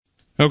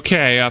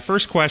Okay,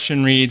 first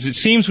question reads, it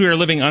seems we are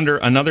living under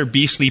another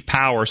beastly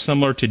power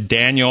similar to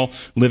Daniel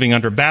living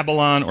under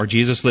Babylon or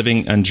Jesus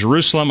living in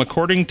Jerusalem.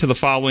 According to the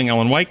following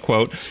Ellen White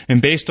quote,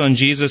 and based on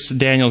Jesus,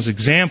 Daniel's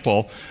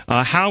example,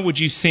 how would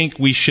you think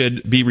we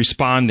should be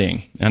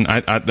responding? And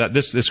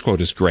this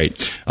quote is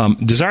great.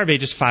 Desire of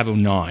Ages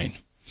 509.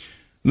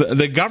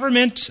 The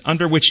government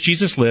under which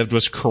Jesus lived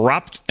was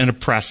corrupt and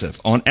oppressive.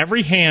 On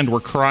every hand were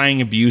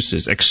crying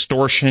abuses,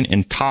 extortion,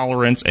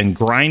 intolerance, and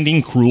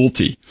grinding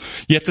cruelty.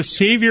 Yet the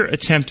Savior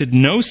attempted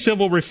no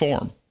civil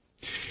reform.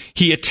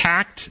 He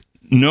attacked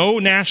no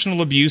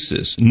national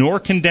abuses, nor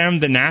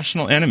condemned the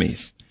national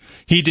enemies.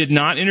 He did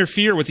not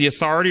interfere with the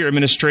authority or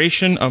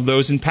administration of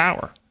those in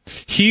power.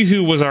 He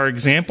who was our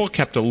example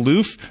kept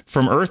aloof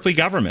from earthly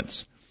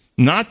governments.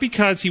 Not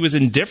because he was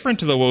indifferent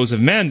to the woes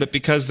of men, but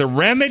because the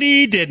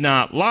remedy did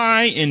not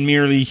lie in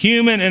merely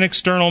human and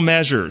external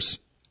measures.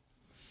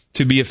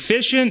 To be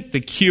efficient,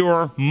 the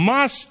cure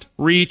must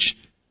reach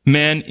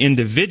men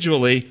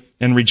individually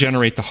and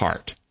regenerate the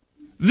heart.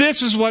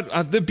 This is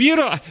what the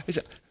beauty.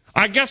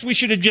 I guess we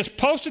should have just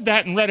posted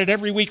that and read it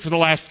every week for the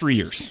last 3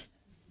 years.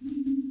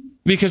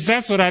 Because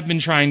that's what I've been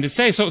trying to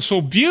say.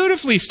 So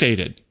beautifully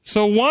stated.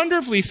 So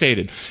wonderfully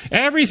stated.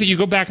 Everything, you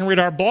go back and read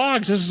our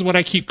blogs, this is what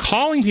I keep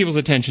calling people's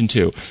attention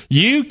to.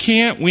 You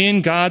can't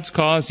win God's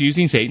cause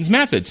using Satan's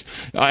methods.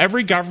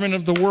 Every government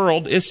of the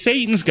world is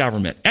Satan's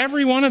government.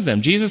 Every one of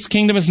them. Jesus'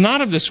 kingdom is not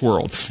of this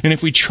world. And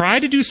if we try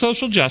to do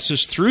social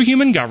justice through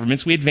human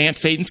governments, we advance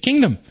Satan's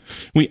kingdom.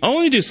 We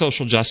only do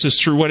social justice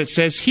through what it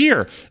says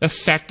here,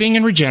 affecting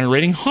and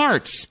regenerating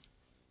hearts.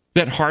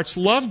 That hearts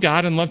love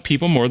God and love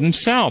people more than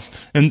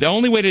self. And the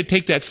only way to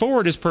take that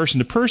forward is person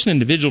to person,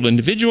 individual to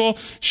individual,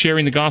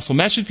 sharing the gospel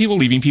message with people,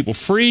 leaving people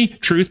free,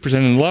 truth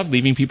presented in love,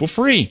 leaving people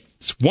free.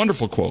 It's a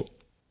wonderful quote.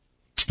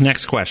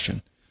 Next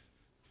question.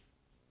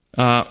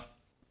 When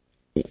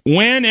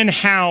and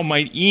how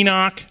might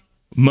Enoch,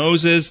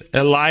 Moses,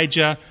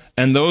 Elijah,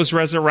 and those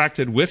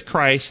resurrected with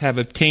Christ have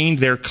obtained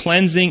their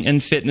cleansing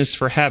and fitness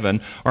for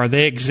heaven? Are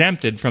they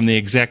exempted from the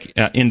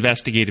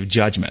investigative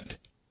judgment?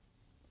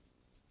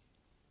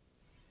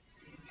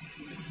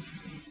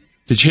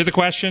 Did you hear the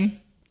question?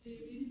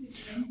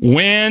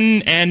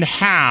 When and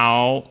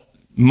how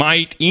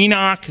might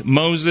Enoch,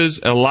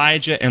 Moses,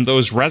 Elijah, and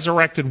those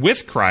resurrected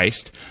with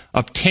Christ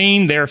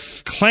obtain their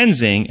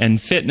cleansing and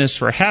fitness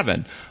for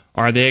heaven?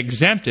 Are they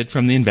exempted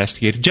from the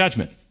investigative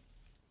judgment?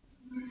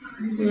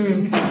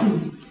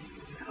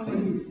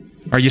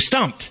 Are you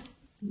stumped?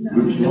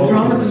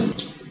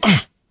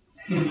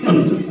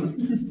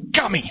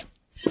 Got me.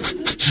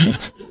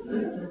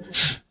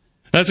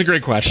 That's a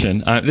great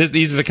question.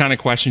 These are the kind of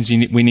questions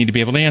we need to be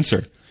able to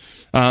answer.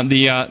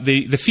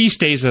 The feast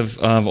days of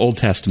Old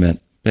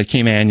Testament that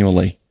came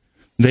annually,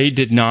 they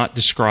did not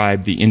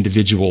describe the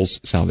individual's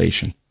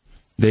salvation.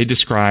 They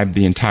described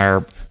the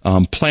entire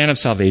plan of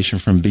salvation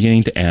from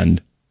beginning to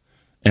end,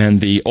 and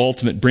the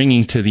ultimate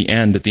bringing to the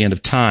end at the end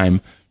of time,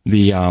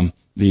 the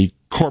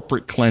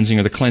corporate cleansing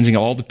or the cleansing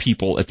of all the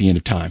people at the end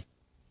of time.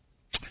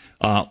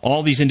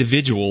 All these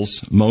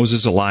individuals,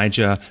 Moses,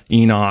 Elijah,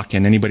 Enoch,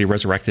 and anybody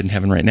resurrected in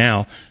heaven right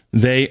now,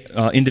 they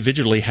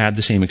individually had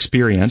the same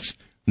experience.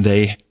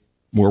 They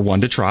were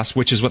one to trust,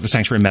 which is what the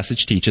sanctuary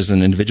message teaches on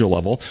an individual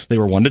level. They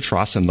were one to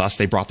trust, and thus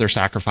they brought their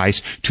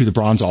sacrifice to the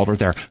bronze altar.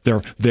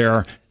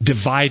 Their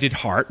divided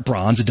heart,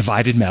 bronze, a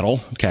divided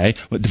metal, okay,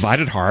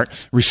 divided heart,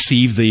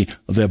 received the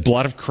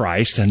blood of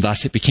Christ, and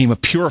thus it became a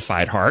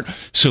purified heart.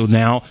 So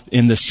now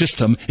in the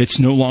system, it's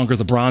no longer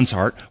the bronze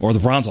heart or the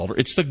bronze altar.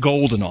 It's the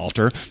golden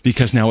altar,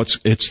 because now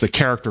it's the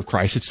character of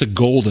Christ. It's the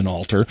golden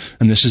altar,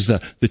 and this is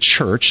the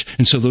church.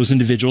 And so those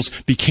individuals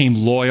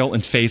became loyal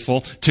and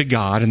faithful to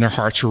God, and their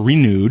hearts were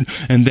renewed.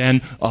 And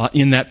then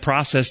in that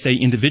process, they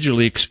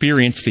individually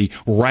experienced the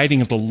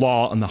writing of the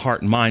law on the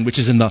heart and mind, which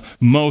is in the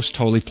most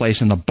holy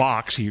place in the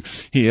box. He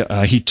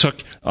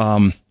took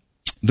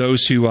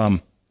those who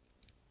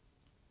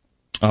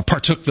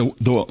partook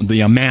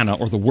the manna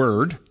or the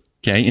word.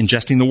 Okay,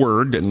 ingesting the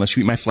word, unless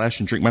you eat my flesh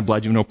and drink my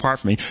blood, you have no part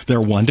from me.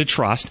 They're one to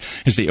trust.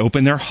 As they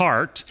open their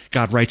heart,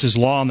 God writes His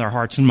law on their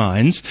hearts and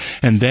minds.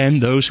 And then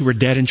those who were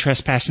dead in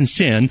trespass and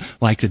sin,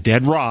 like the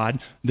dead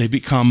rod, they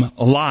become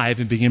alive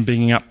and begin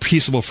bringing out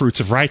peaceable fruits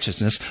of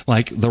righteousness,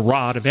 like the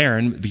rod of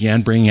Aaron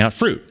began bringing out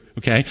fruit.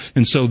 Okay,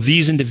 and so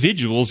these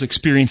individuals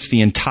experience the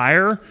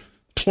entire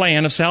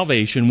plan of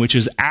salvation, which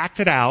is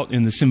acted out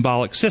in the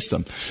symbolic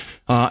system.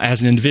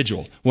 As an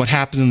individual. What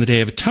happened on the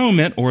Day of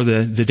Atonement, or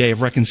the Day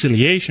of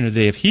Reconciliation, or the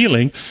Day of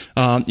Healing,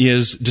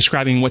 is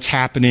describing what's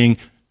happening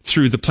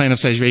through the plan of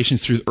salvation,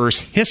 through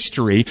Earth's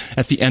history.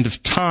 At the end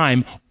of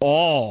time,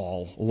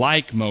 all,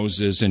 like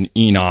Moses and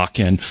Enoch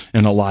and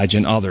Elijah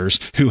and others,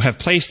 who have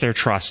placed their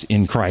trust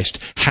in Christ,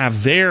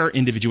 have their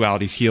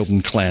individualities healed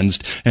and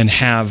cleansed, and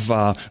have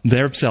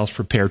themselves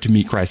prepared to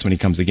meet Christ when He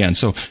comes again.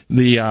 So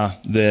the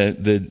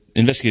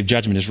investigative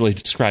judgment is really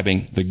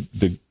describing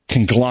the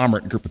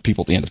conglomerate group of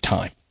people at the end of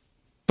time.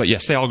 But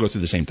yes, they all go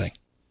through the same thing.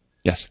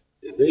 Yes?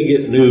 Did they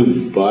get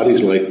new bodies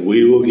like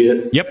we will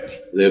get?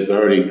 Yep. They've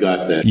already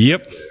got that.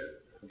 Yep.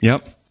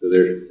 So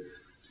they're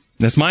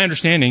That's my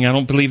understanding. I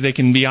don't believe they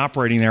can be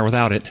operating there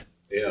without it.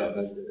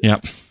 Yeah.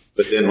 Yep.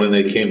 But then when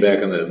they came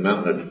back on the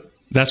mountain...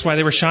 That's why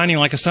they were shining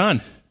like a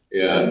sun.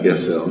 Yeah, I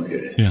guess so.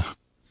 Okay. Yeah.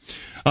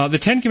 The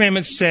Ten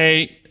Commandments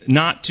say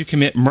not to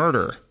commit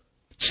murder.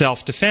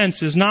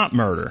 Self-defense is not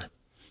murder.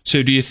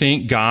 So do you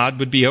think God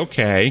would be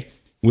okay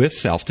with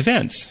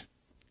self-defense?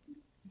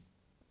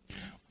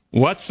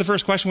 What's the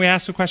first question we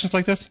ask with questions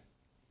like this?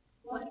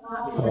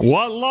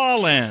 What law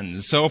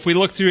lens? So if we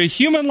look through a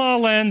human law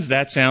lens,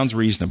 that sounds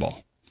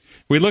reasonable.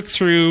 We look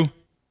through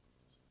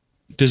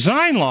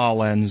design law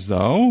lens,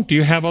 though, do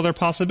you have other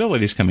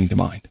possibilities coming to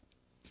mind?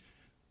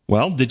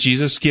 Well, did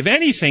Jesus give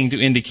anything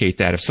to indicate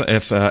that?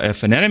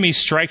 If an enemy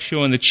strikes you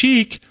on the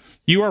cheek,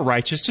 you are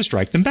righteous to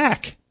strike them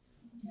back.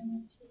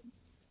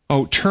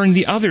 Oh, turn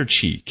the other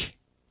cheek.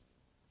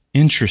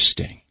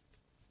 Interesting.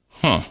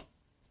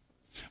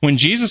 When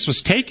Jesus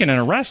was taken and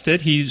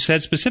arrested, he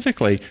said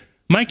specifically,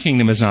 my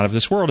kingdom is not of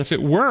this world. If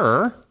it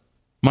were,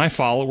 my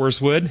followers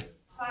would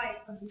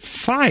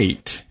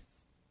fight.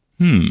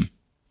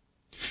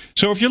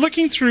 So if you're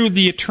looking through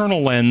the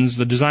eternal lens,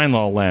 the design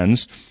law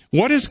lens,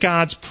 what is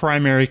God's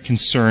primary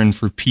concern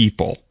for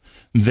people?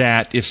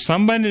 That if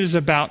somebody is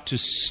about to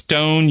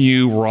stone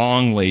you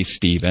wrongly,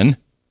 Stephen,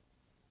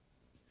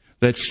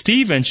 that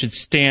Stephen should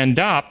stand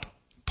up,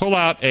 pull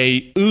out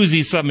a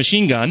Uzi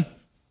submachine gun,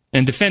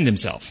 and defend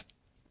himself.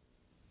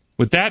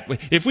 With that,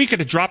 if we could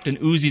have dropped an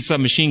Uzi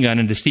submachine gun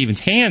into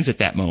Stephen's hands at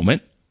that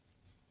moment,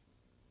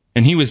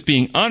 and he was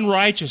being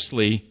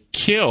unrighteously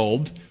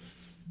killed,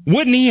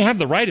 wouldn't he have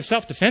the right of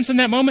self-defense in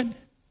that moment?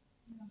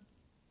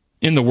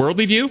 In the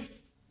worldly view?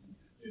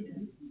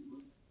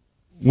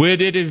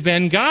 Would it have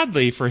been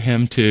godly for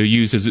him to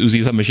use his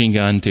Uzi submachine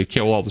gun to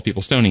kill all those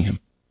people stoning him?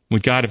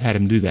 Would God have had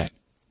him do that?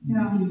 No.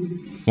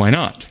 Why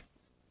not?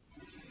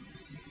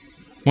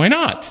 Why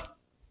not?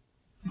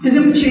 Because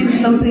it would change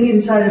something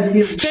inside of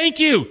him. Thank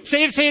you.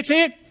 Say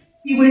it.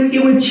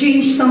 It would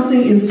change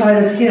something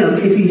inside of him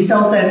if he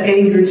felt that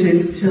anger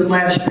to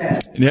lash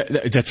back.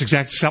 That's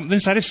exactly something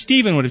inside of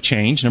Stephen would have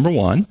changed, number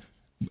one.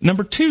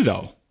 Number two,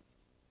 though,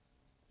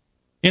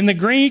 in the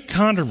great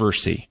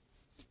controversy,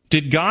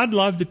 did God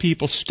love the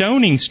people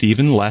stoning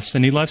Stephen less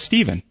than he loved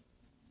Stephen?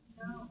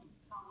 No.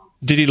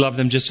 Did he love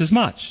them just as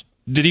much?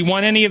 Did he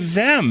want any of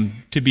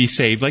them to be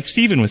saved like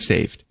Stephen was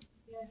saved?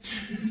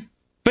 Yes.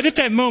 But at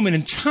that moment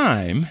in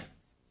time,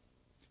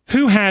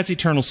 who has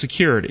eternal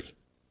security?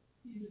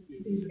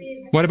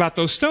 What about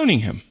those stoning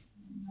him?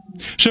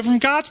 So from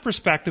God's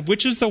perspective,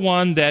 which is the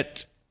one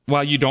that,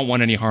 while you don't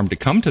want any harm to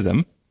come to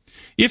them,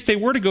 if they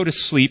were to go to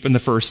sleep in the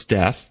first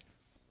death,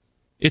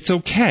 it's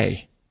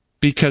okay,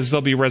 because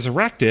they'll be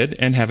resurrected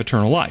and have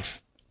eternal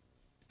life.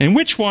 And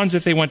which ones,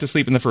 if they went to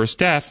sleep in the first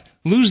death,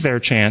 lose their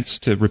chance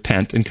to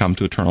repent and come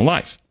to eternal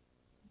life?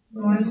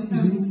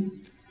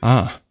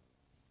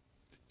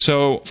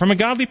 So from a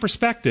godly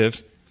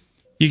perspective,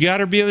 you got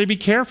to really be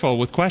careful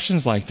with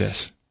questions like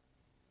this.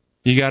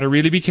 You got to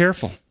really be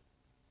careful.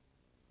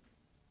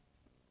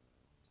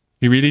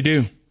 You really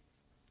do.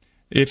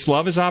 If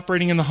love is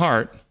operating in the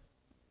heart,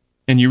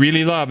 and you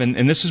really love, and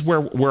this is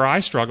where I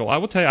struggle. I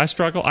will tell you, I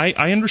struggle. I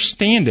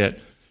understand it,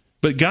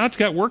 but God's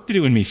got work to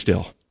do in me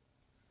still.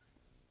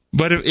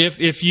 But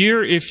if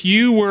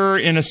you were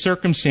in a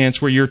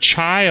circumstance where your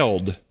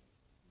child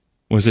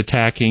was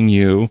attacking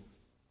you,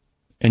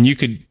 and you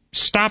could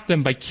stop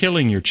them by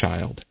killing your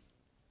child,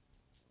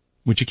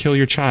 would you kill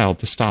your child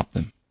to stop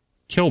them?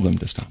 Kill them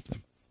to stop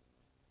them?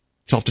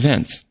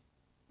 Self-defense.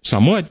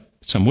 Some would,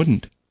 some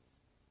wouldn't.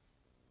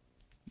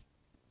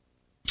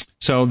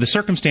 So the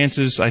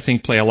circumstances, I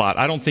think, play a lot.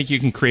 I don't think you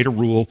can create a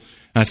rule.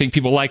 I think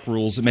people like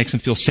rules. It makes them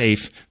feel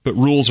safe. But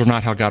rules are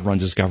not how God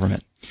runs his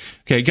government.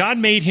 Okay, God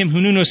made him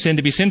who knew no sin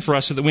to be sin for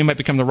us so that we might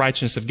become the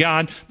righteousness of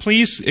God.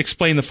 Please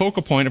explain the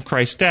focal point of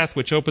Christ's death,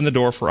 which opened the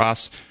door for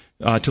us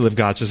to live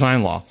God's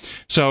design law.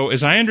 So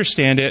as I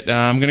understand it,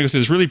 I'm going to go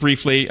through this really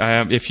briefly.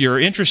 If you're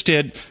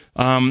interested,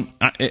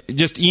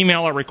 just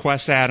email a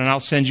request ad, and I'll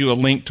send you a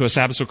link to a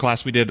Sabbath school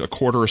class we did a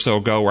quarter or so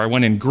ago where I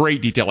went in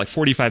great detail, like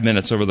 45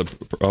 minutes over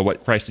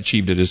what Christ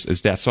achieved at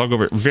his death. So I'll go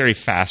over it very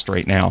fast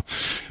right now.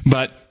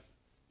 But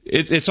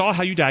it's all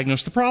how you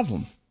diagnose the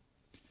problem.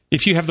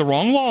 If you have the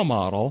wrong law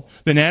model,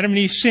 then Adam and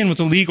Eve's sin was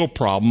a legal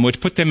problem,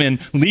 which put them in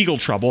legal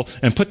trouble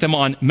and put them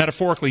on,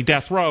 metaphorically,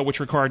 death row,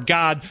 which required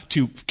God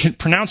to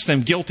pronounce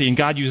them guilty, and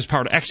God used his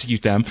power to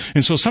execute them.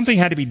 And so something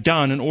had to be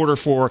done in order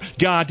for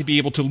God to be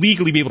able to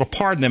legally be able to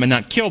pardon them and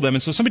not kill them.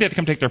 And so somebody had to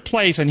come take their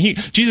place, and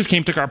Jesus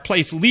came, took our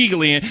place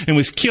legally, and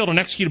was killed and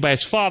executed by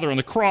his Father on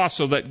the cross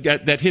so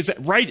that his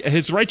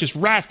righteous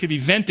wrath could be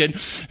vented,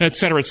 et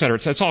cetera, et cetera.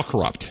 It's all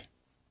corrupt.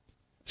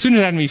 As soon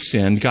as Adam and Eve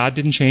sinned, God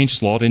didn't change,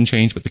 his law didn't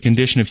change, but the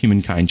condition of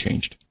humankind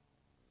changed.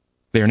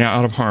 They are now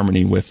out of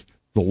harmony with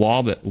the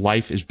law that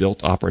life is built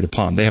to operate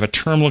upon. They have a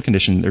terminal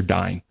condition, they're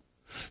dying.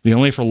 The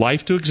only way for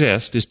life to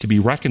exist is to be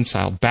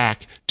reconciled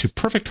back to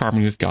perfect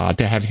harmony with God,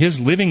 to have his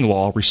living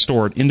law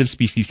restored into the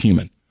species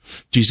human.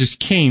 Jesus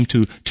came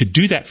to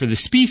do that for the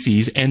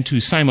species and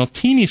to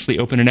simultaneously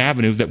open an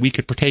avenue that we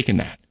could partake in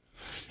that.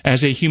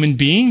 As a human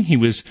being,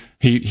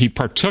 he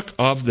partook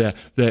of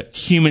the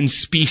human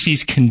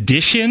species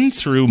condition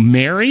through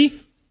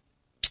Mary.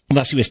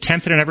 Thus, he was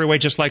tempted in every way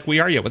just like we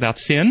are, yet without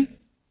sin.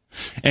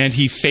 And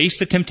he faced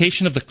the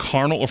temptation of the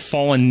carnal or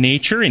fallen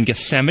nature in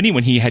Gethsemane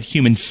when he had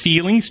human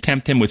feelings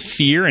tempt him with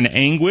fear and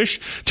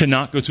anguish to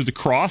not go through the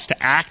cross,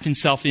 to act in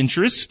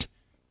self-interest,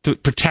 to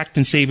protect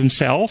and save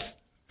himself.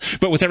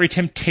 But with every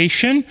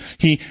temptation,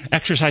 he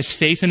exercised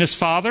faith in his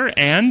Father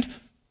and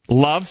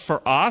love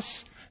for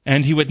us.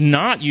 And he would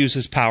not use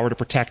his power to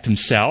protect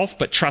himself,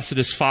 but trusted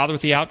his Father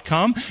with the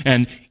outcome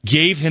and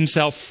gave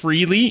himself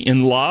freely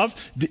in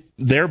love.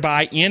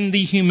 Thereby, in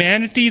the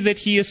humanity that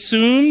he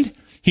assumed,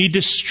 he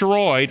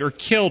destroyed or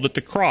killed at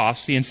the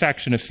cross the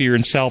infection of fear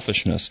and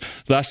selfishness.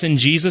 Thus, in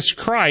Jesus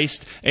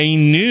Christ, a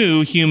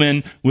new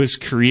human was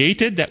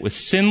created that was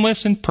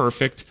sinless and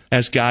perfect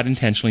as God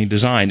intentionally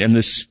designed. And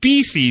the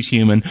species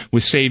human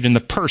was saved in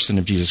the person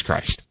of Jesus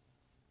Christ.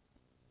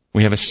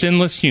 We have a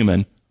sinless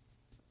human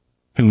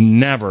who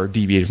never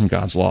deviated from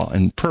God's law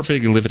and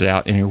perfectly lived it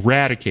out and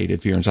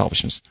eradicated fear and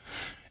selfishness.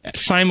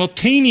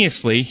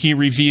 Simultaneously, he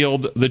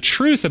revealed the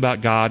truth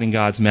about God and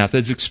God's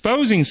methods,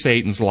 exposing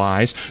Satan's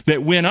lies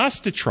that win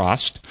us to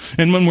trust.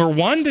 And when we're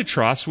won to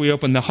trust, we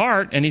open the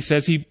heart, and he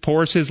says he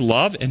pours his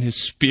love and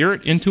his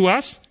Spirit into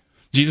us.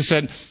 Jesus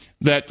said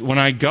that when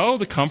I go,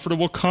 the Comforter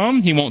will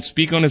come. He won't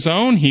speak on his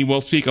own. He will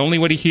speak only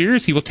what he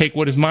hears. He will take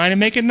what is mine and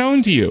make it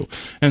known to you.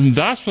 And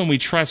thus, when we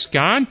trust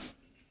God,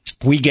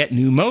 we get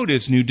new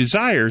motives, new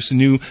desires,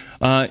 new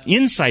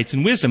insights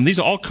and wisdom. These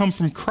all come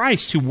from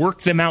Christ who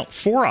worked them out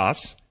for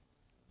us.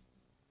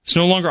 It's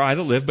no longer I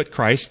that live, but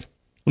Christ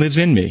lives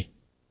in me.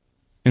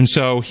 And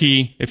so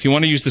if you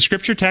want to use the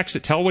scripture text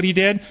that tell what he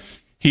did,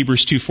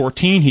 Hebrews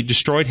 2:14, he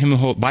destroyed him,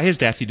 by his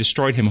death he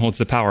destroyed him who holds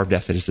the power of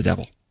death, that is the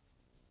devil.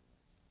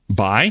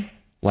 By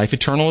life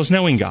eternal is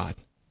knowing God.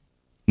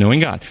 Knowing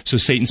God. So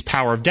Satan's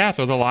power of death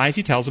are the lies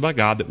he tells about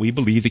God that we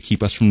believe that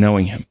keep us from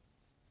knowing him.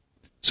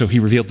 So he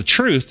revealed the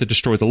truth to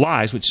destroy the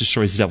lies, which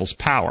destroys the devil's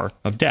power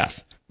of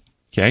death.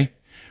 Okay?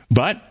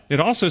 But it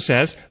also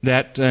says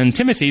that in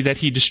Timothy that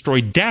he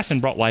destroyed death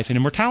and brought life and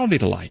immortality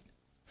to light.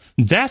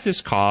 Death is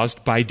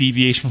caused by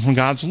deviation from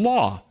God's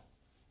law.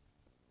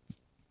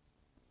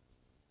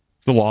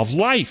 The law of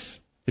life.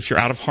 If you're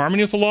out of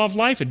harmony with the law of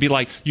life, it'd be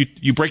like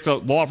you break the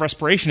law of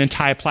respiration and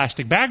tie a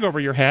plastic bag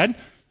over your head.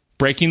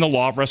 Breaking the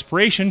law of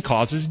respiration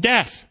causes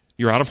death.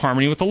 You're out of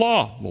harmony with the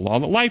law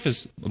that life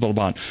is built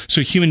upon.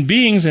 So human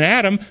beings and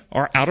Adam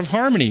are out of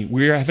harmony.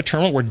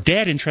 We're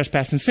dead in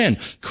trespass and sin.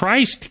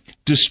 Christ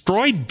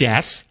destroyed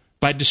death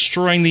by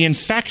destroying the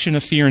infection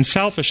of fear and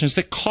selfishness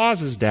that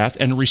causes death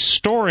and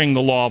restoring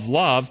the law of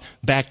love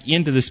back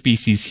into the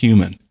species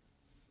human.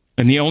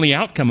 And the only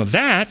outcome of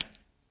that,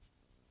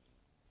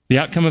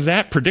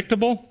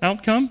 predictable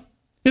outcome,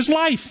 is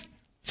life.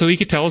 So he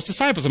could tell his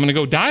disciples, I'm going to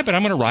go die, but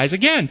I'm going to rise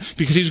again.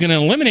 Because he was going to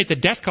eliminate the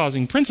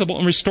death-causing principle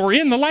and restore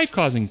in the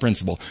life-causing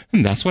principle.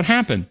 And that's what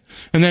happened.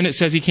 And then it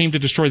says he came to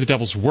destroy the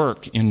devil's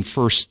work in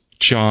 1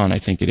 John, I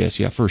think it is.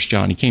 Yeah, 1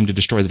 John. He came to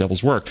destroy the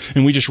devil's work.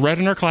 And we just read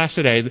in our class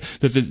today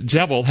that the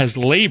devil has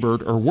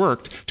labored or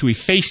worked to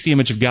efface the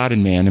image of God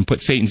in man and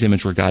put Satan's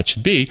image where God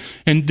should be.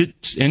 And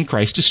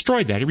Christ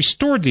destroyed that. He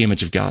restored the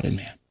image of God in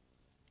man.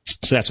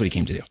 So that's what he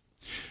came to do.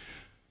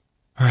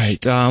 All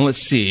right,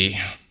 let's see.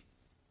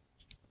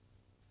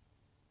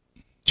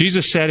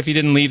 Jesus said if he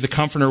didn't leave, the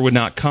Comforter would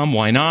not come.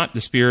 Why not?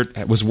 The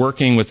Spirit was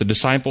working with the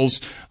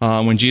disciples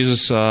when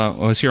Jesus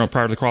was here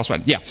prior to the cross.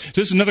 Yeah, so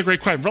this is another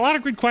great question. A lot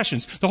of great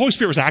questions. The Holy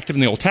Spirit was active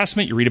in the Old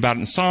Testament. You read about it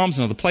in Psalms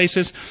and other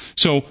places.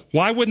 So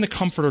why wouldn't the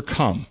Comforter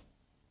come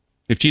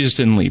if Jesus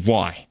didn't leave?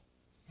 Why?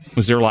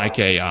 Was there like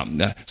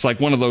it's like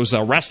one of those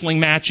wrestling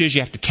matches.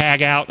 You have to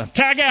tag out.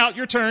 Tag out,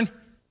 your turn.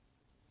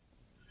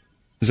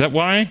 Is that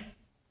why?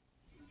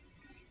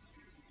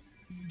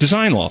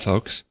 Design law,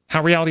 folks.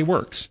 How reality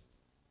works.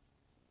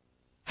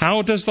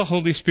 How does the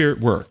Holy Spirit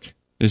work?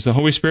 Is the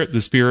Holy Spirit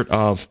the spirit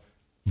of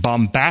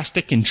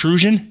bombastic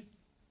intrusion?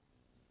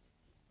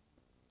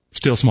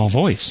 Still small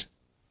voice.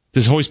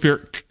 Does the Holy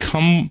Spirit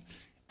come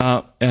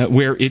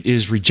where it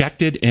is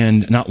rejected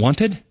and not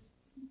wanted?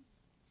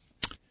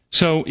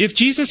 So if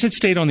Jesus had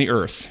stayed on the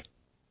earth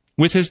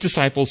with his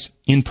disciples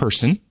in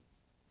person,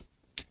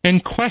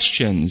 and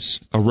questions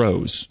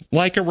arose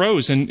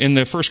in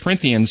the 1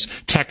 Corinthians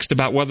text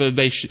about whether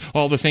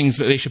all the things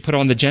that they should put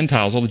on the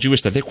Gentiles, all the Jewish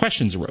stuff, their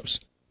questions arose.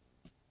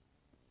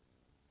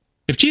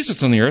 If Jesus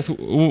was on the earth,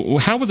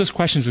 how would those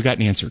questions have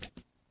gotten answered?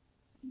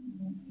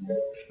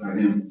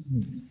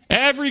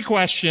 Every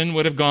question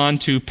would have gone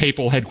to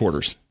papal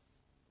headquarters.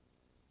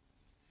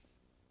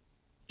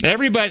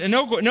 Everybody,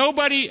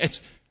 nobody,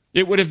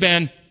 it would have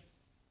been,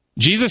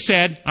 Jesus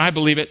said, I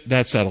believe it,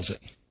 that settles it.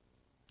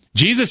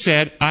 Jesus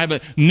said,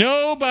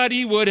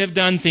 nobody would have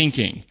done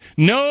thinking.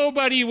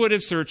 Nobody would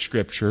have searched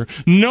Scripture.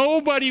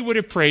 Nobody would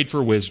have prayed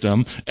for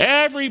wisdom.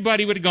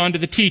 Everybody would have gone to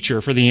the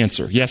teacher for the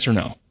answer, yes or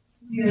no.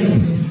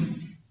 Yes.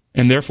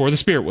 And therefore the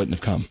Spirit wouldn't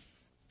have come,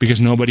 because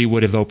nobody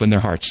would have opened their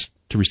hearts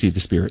to receive the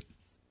Spirit.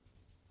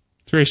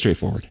 It's very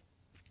straightforward.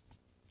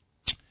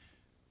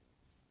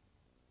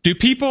 Do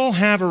people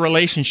have a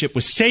relationship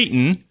with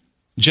Satan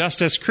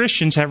just as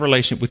Christians have a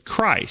relationship with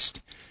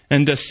Christ?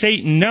 And does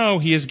Satan know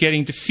he is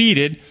getting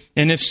defeated?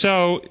 And if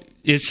so,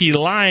 is he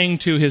lying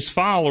to his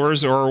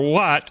followers, or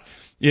what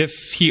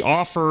if he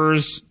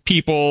offers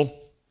people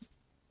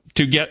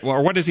to get,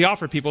 or what does he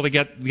offer people to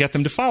get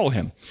them to follow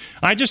him?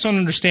 I just don't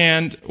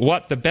understand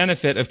what the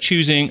benefit of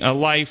choosing a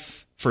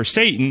life for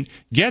Satan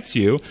gets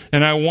you,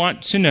 and I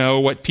want to know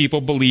what people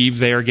believe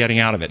they are getting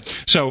out of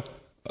it. So,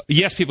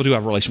 yes, people do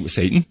have a relationship with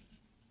Satan.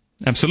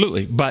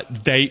 Absolutely.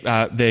 But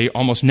they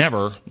almost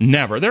never,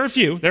 there are a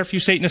few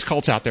Satanist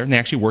cults out there, and they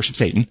actually worship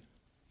Satan.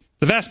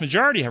 The vast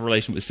majority have a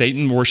relationship with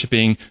Satan,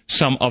 worshiping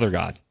some other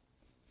god.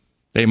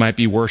 They might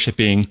be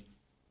worshiping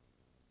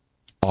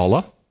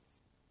Allah,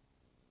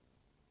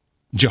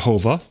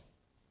 Jehovah,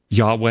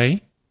 Yahweh,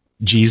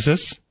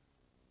 Jesus.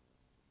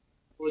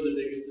 Or the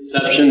biggest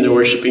deception, they're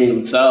worshiping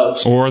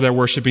themselves. Or they're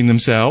worshiping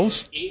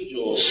themselves.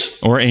 Angels.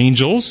 Or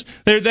angels.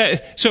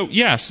 So,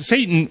 yes,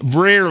 Satan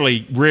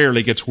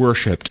rarely gets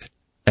worshipped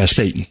as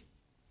Satan.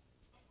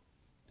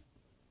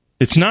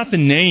 It's not the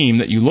name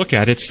that you look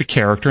at, it's the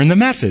character and the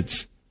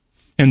methods.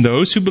 And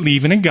those who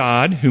believe in a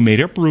God who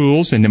made up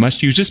rules and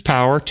must use his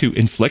power to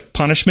inflict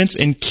punishments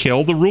and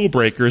kill the rule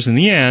breakers in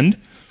the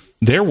end,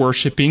 they're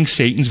worshiping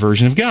Satan's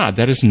version of God.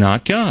 That is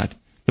not God.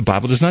 The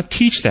Bible does not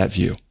teach that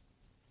view.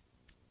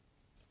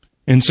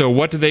 And so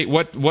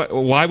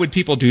why would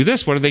people do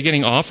this? What are they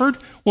getting offered?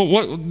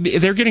 Well,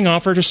 they're getting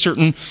offered a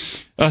certain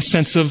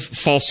sense of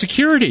false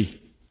security.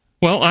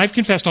 Well, I've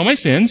confessed all my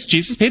sins.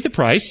 Jesus paid the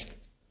price.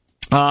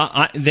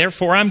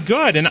 Therefore, I'm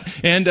good.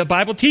 And the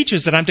Bible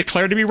teaches that I'm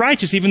declared to be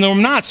righteous, even though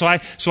I'm not. So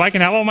I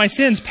can have all my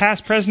sins,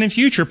 past, present, and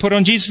future, put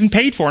on Jesus and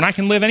paid for, and I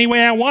can live any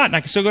way I want, and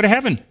I can still go to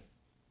heaven.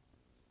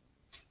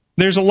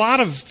 There's a lot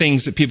of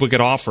things that people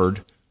get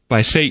offered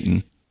by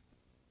Satan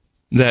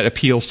that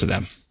appeals to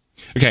them.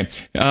 Okay,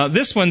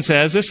 this one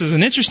says, this is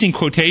an interesting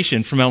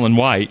quotation from Ellen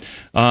White.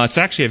 It's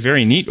actually a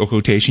very neat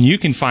quotation. You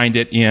can find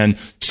it in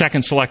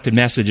Second Selected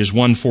Messages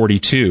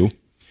 142.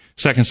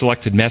 Second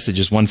Selected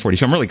Messages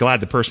 142. I'm really glad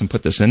the person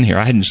put this in here.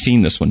 I hadn't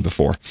seen this one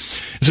before.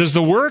 It says,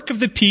 the work of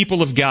the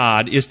people of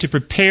God is to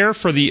prepare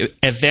for the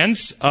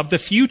events of the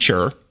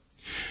future,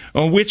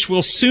 which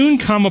will soon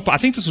come upon, I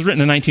think this was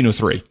written in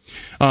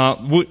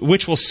 1903,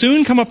 which will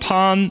soon come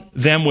upon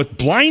them with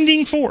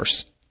blinding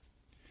force.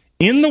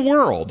 In the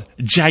world,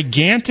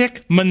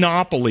 gigantic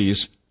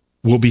monopolies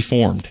will be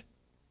formed.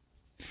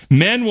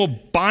 Men will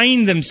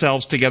bind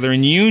themselves together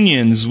in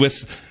unions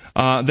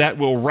that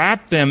will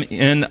wrap them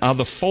in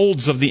the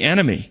folds of the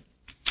enemy.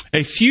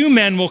 A few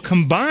men will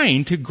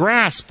combine to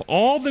grasp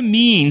all the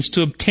means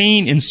to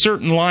obtain in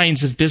certain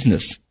lines of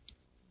business.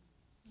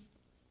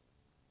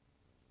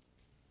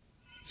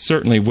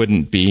 Certainly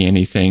wouldn't be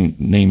anything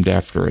named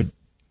after a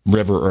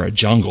river or a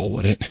jungle,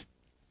 would it?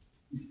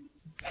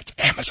 That's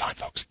Amazon,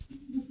 folks.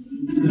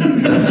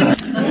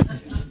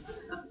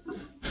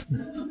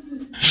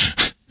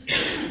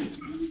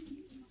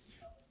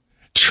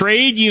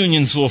 Trade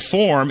unions will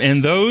form,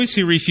 and those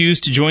who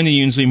refuse to join the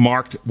unions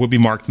will be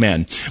marked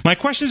men. My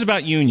question is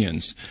about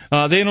unions.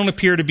 They don't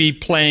appear to be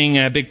playing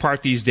a big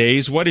part these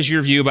days. What is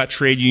your view about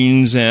trade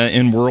unions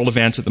in world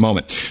events at the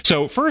moment?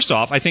 So first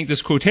off, I think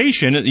this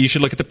quotation, you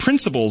should look at the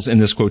principles in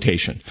this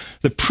quotation.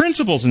 The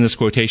principles in this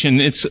quotation,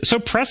 it's so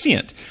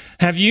prescient.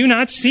 Have you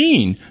not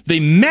seen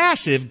the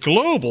massive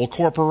global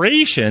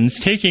corporations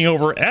taking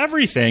over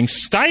everything,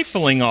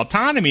 stifling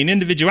autonomy and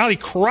individuality,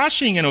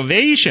 crushing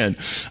innovation,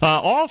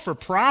 all for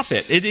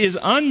profit? It is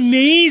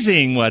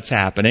amazing what's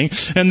happening.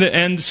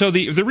 And so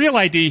the real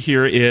idea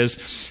here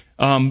is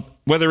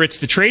whether it's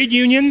the trade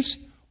unions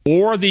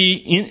or the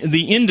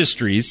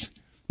industries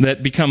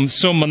that become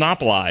so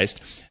monopolized,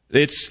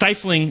 it's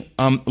stifling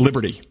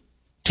liberty.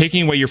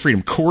 Taking away your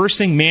freedom,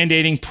 coercing,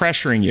 mandating,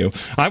 pressuring you.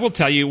 I will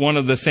tell you one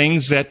of the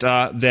things that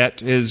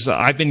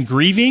I've been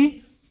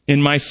grieving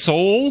in my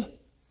soul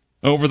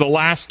over the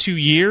last 2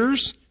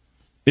 years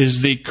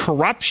is the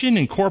corruption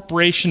and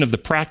corporation of the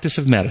practice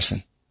of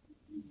medicine.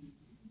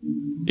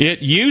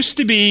 It used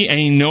to be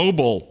a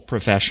noble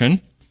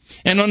profession,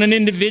 and on an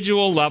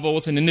individual level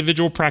with an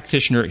individual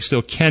practitioner, it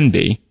still can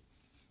be.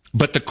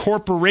 But the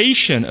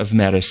corporation of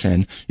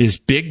medicine is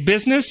big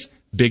business,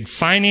 big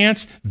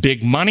finance,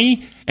 big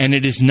money, and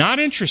it is not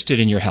interested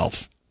in your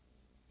health.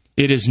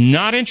 It is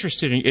not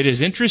interested in, it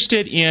is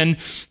interested in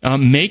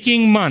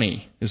making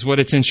money is what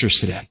it's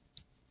interested in.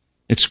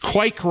 It's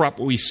quite corrupt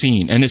what we've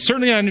seen. And it's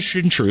certainly not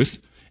interested in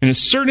truth. And it's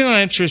certainly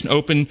not interested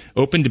in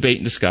open debate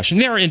and discussion.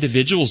 There are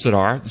individuals that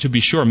are, to be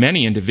sure,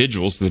 many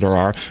individuals that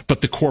are,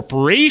 but the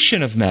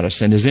corporation of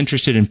medicine is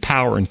interested in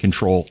power and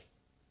control.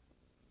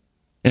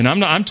 And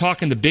I'm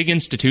talking the big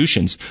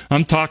institutions.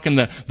 I'm talking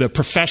the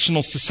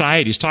professional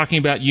societies. Talking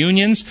about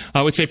unions,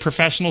 I would say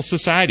professional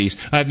societies.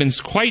 I've been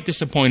quite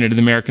disappointed in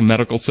the American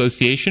Medical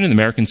Association and the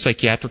American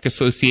Psychiatric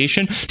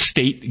Association,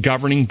 state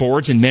governing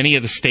boards in many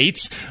of the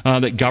states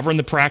that govern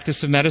the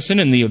practice of medicine,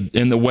 and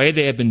the way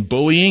they have been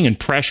bullying and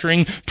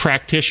pressuring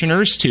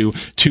practitioners to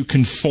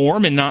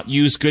conform and not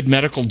use good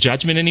medical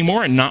judgment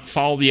anymore and not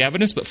follow the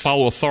evidence, but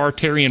follow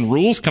authoritarian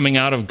rules coming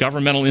out of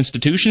governmental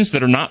institutions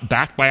that are not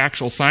backed by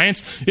actual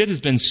science. It has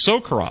been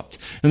so corrupt.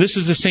 And this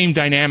is the same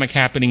dynamic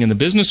happening in the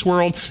business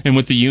world and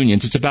with the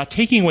unions. It's about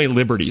taking away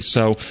liberties.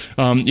 So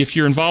if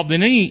you're involved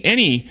in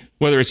any,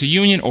 whether it's a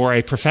union or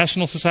a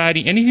professional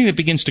society, anything that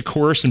begins to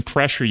coerce and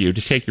pressure you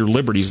to take your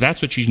liberties,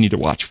 that's what you need to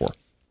watch for.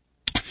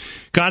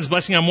 God's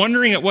blessing. I'm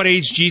wondering at what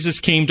age Jesus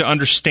came to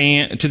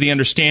the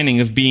understanding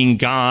of being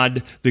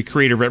God, the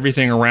creator of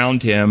everything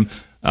around him,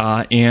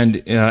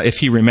 and if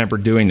he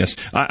remembered doing this.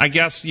 I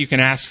guess you can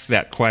ask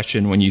that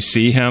question when you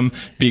see him,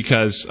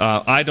 because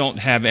I don't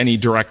have any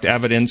direct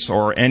evidence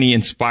or any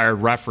inspired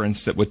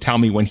reference that would tell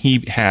me when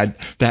he had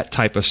that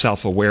type of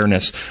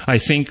self-awareness. I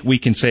think we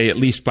can say at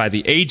least by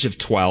the age of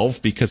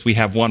 12, because we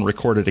have one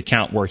recorded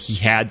account where he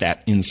had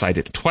that insight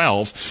at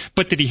 12.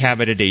 But did he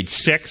have it at age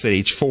 6, at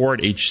age 4,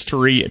 at age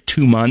 3, at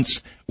 2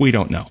 months? We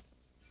don't know.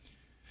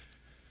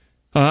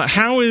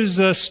 How is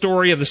the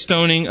story of the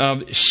stoning of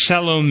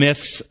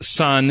Shelomith's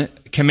son,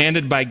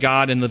 commanded by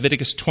God in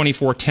Leviticus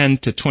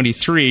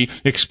 24:10-23,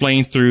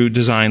 explained through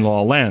design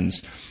law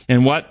lens?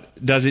 And what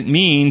does it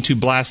mean to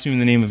blaspheme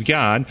the name of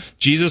God?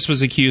 Jesus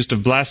was accused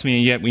of blasphemy,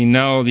 and yet we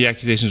know the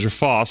accusations are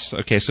false.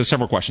 Okay, so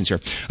several questions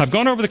here. I've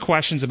gone over the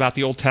questions about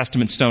the Old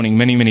Testament stoning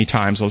many, many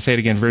times. I'll say it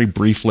again very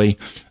briefly.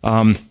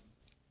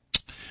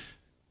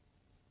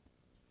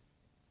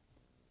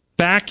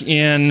 Back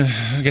in,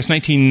 I guess,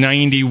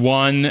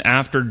 1991,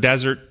 after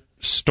Desert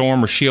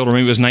Storm or Shield, or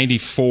maybe it was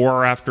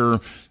 94 after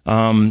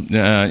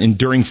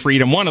Enduring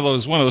Freedom, one of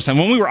those times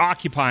when we were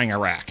occupying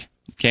Iraq.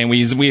 Okay, and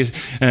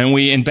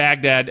we in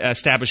Baghdad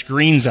established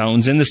green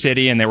zones in the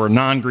city, and there were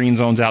non-green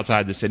zones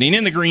outside the city. And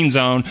in the green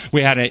zone,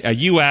 we had a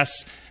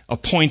U.S.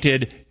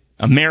 appointed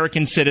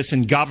American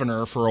citizen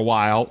governor for a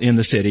while in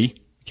the city.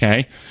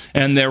 Okay,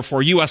 and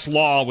therefore U.S.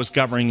 law was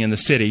governing in the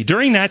city.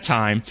 During that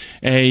time,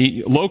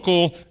 a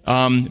local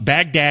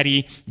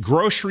Baghdadi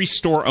grocery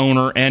store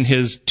owner and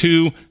his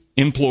 2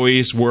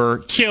 employees were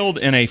killed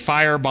in a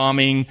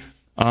firebombing,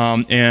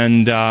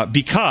 and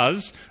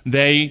because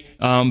they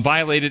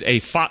violated a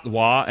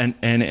fatwa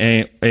and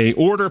a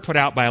order put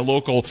out by a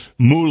local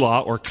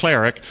mullah or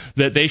cleric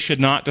that they should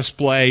not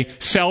display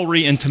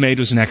celery and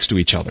tomatoes next to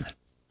each other,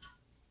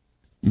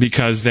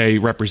 because they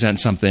represent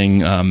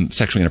something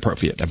sexually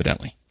inappropriate,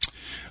 evidently.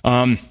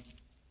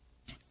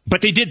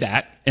 But they did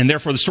that, and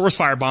therefore the store was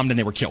firebombed and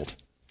they were killed.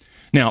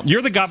 Now,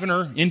 you're the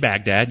governor in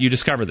Baghdad. You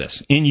discover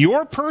this. In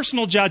your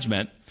personal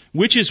judgment,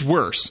 which is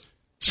worse,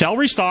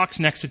 celery stalks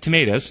next to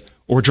tomatoes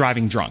or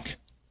driving drunk?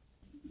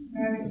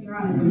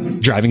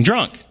 Driving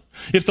drunk.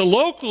 If the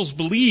locals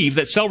believe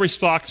that celery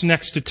stalks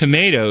next to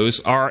tomatoes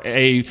are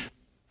a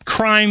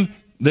crime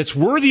that's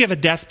worthy of a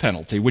death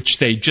penalty, which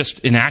they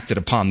just enacted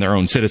upon their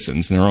own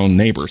citizens and their own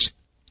neighbors,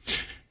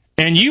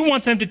 and you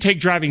want them to take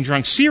driving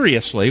drunk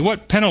seriously,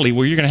 what penalty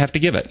were you going to have to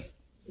give it?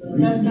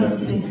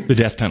 The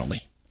death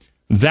penalty.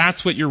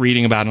 That's what you're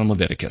reading about in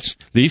Leviticus.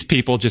 These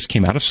people just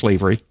came out of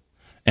slavery,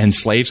 and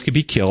slaves could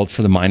be killed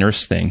for the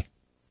minorest thing,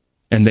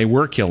 and they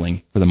were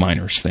killing for the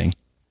minorest thing.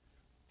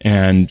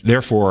 And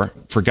therefore,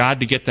 for God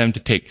to get them to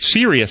take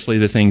seriously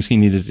the things he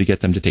needed to get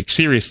them to take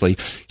seriously,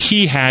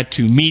 he had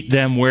to meet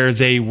them where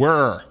they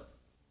were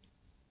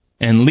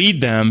and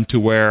lead them to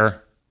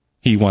where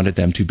he wanted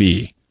them to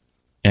be.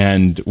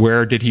 And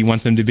where did he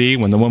want them to be?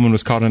 When the woman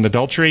was caught in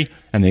adultery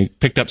and they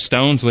picked up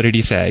stones, what did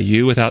he say?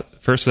 You without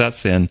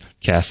sin,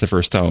 cast the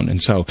first stone.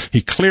 And so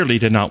he clearly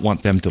did not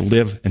want them to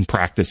live and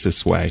practice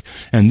this way.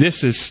 And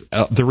this is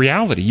the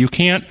reality. You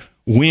can't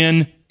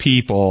win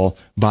people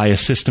by a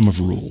system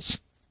of rules.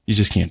 You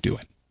just can't do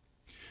it.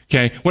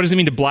 Okay, what does it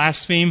mean to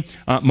blaspheme?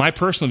 My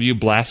personal view,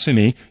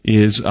 blasphemy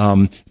is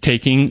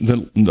taking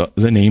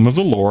the name of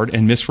the Lord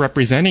and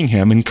misrepresenting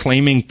him and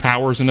claiming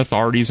powers and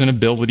authorities and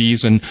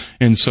abilities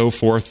and so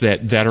forth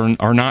that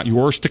are not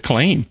yours to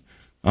claim,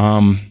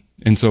 and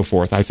so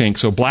forth. I think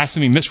so.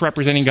 Blasphemy,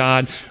 misrepresenting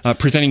God,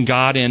 presenting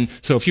God in.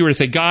 So if you were to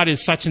say God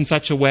is such and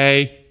such a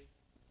way,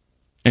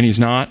 and he's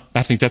not,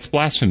 I think that's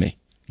blasphemy.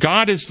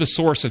 God is the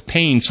source of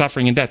pain,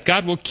 suffering, and death.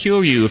 God will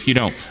kill you if you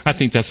don't. I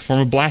think that's a form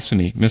of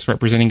blasphemy,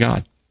 misrepresenting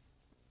God.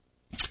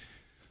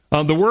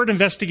 The word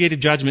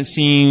investigative judgment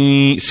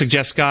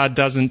suggests God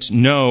doesn't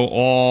know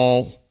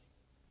all.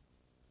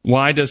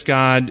 Why does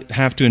God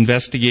have to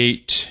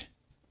investigate?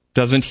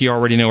 Doesn't he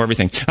already know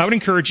everything? I would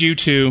encourage you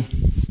to,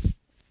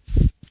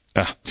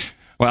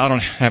 I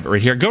don't have it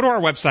right here. Go to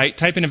our website,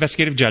 type in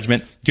investigative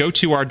judgment, go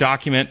to our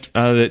document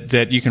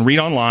that you can read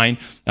online,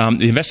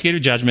 the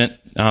investigative judgment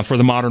for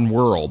the modern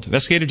world.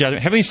 Investigative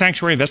judgment, heavenly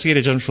sanctuary,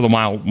 investigative judgment for the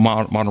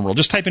modern world.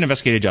 Just type in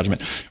investigative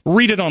judgment.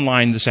 Read it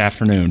online this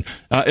afternoon.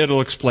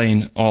 It'll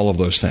explain all of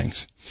those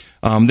things.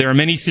 There are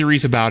many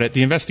theories about it.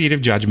 The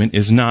investigative judgment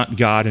is not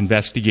God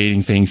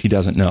investigating things he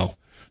doesn't know.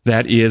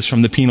 That is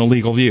from the penal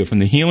legal view. From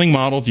the healing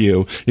model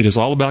view, it is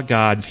all about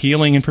God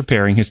healing and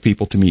preparing his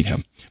people to meet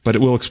him. But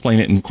it will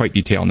explain it in quite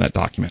detail in that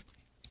document.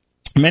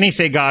 Many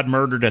say God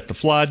murdered at the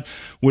flood.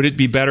 Would it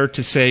be better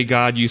to say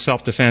God used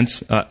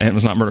self-defense and it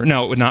was not murder?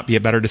 No, it would not be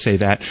better to say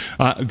that.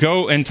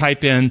 Go and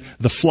type in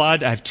the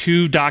flood. I have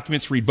 2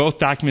 documents. Read both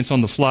documents on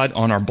the flood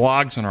on our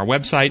blogs, on our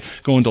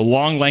website. Go into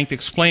long length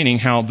explaining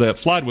how the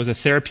flood was a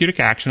therapeutic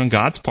action on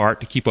God's part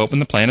to keep open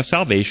the plan of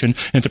salvation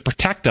and to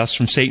protect us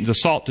from Satan's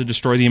assault to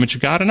destroy the image of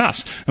God in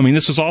us. I mean,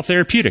 this was all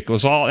therapeutic. It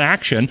was all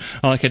action,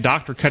 like a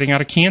doctor cutting out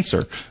a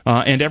cancer.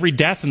 And every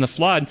death in the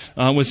flood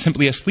was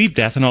simply a sleep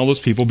death, and all those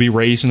people be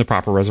raised in the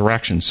proper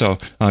resurrection. So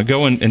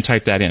go and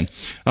type that in.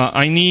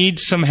 I need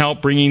some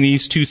help bringing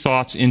these 2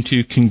 thoughts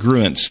into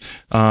congruence,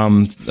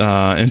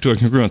 into a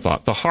congruent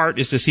thought. The heart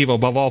is deceitful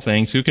above all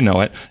things. Who can know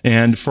it?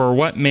 And for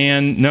what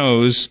man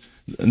knows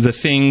the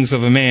things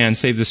of a man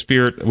save the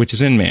spirit which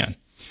is in man?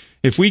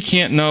 If we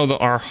can't know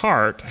our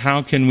heart,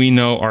 how can we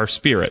know our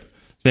spirit?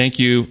 Thank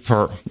you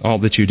for all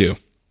that you do.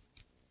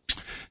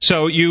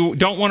 So you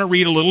don't want to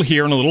read a little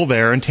here and a little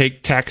there and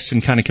take texts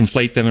and kind of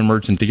conflate them and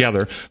merge them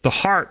together. The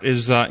heart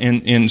is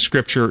in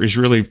Scripture is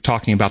really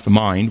talking about the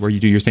mind, where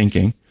you do your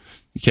thinking.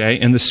 Okay,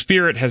 and the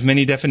spirit has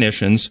many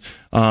definitions,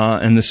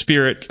 and the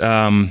spirit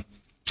can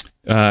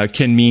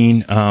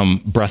mean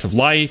breath of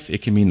life.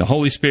 It can mean the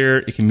Holy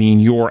Spirit. It can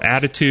mean your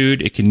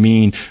attitude. It can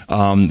mean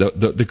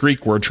the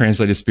Greek word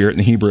translated spirit in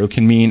the Hebrew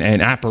can mean an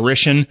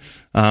apparition.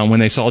 When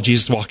they saw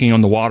Jesus walking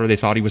on the water, they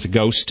thought he was a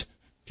ghost.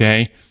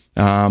 Okay.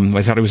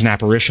 I thought it was an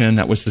apparition.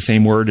 That was the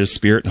same word as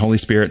Spirit and Holy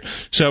Spirit.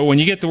 So when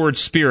you get the word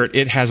Spirit,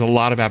 it has a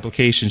lot of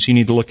applications. You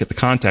need to look at the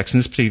context. In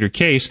this particular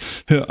case,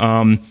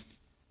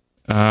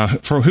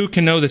 for who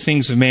can know the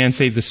things of man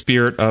save the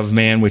spirit of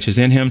man which is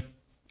in him?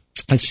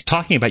 It's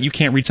talking about you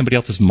can't read somebody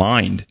else's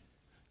mind.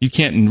 You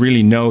can't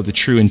really know the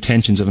true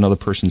intentions of another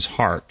person's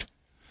heart.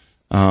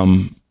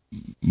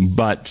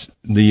 But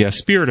the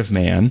spirit of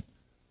man,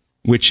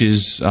 which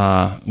is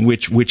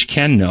which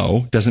can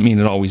know, doesn't mean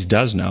it always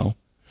does know.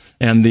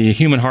 And the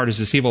human heart is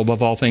deceitful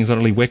above all things,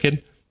 utterly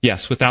wicked.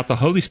 Yes, without the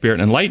Holy Spirit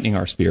enlightening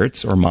our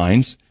spirits or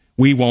minds,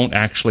 we won't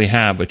actually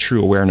have a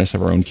true awareness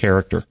of our own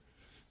character.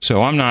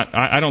 So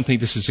I don't think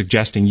this is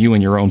suggesting you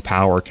in your own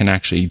power can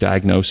actually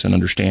diagnose and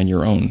understand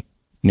your own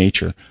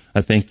nature.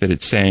 I think that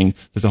it's saying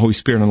that the Holy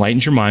Spirit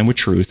enlightens your mind with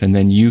truth, and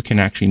then you can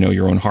actually know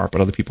your own heart,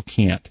 but other people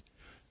can't.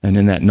 And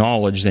in that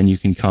knowledge, then you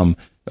can come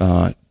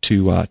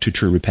to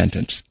true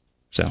repentance.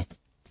 So.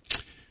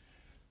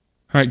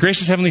 All right,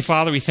 gracious Heavenly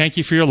Father, we thank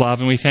you for your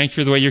love, and we thank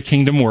you for the way your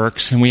kingdom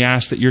works, and we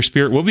ask that your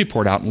Spirit will be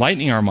poured out,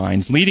 enlightening our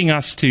minds, leading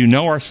us to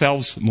know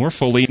ourselves more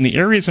fully in the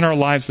areas in our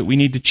lives that we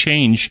need to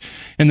change,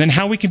 and then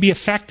how we can be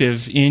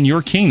effective in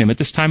your kingdom at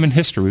this time in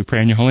history. We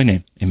pray in your holy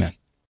name. Amen.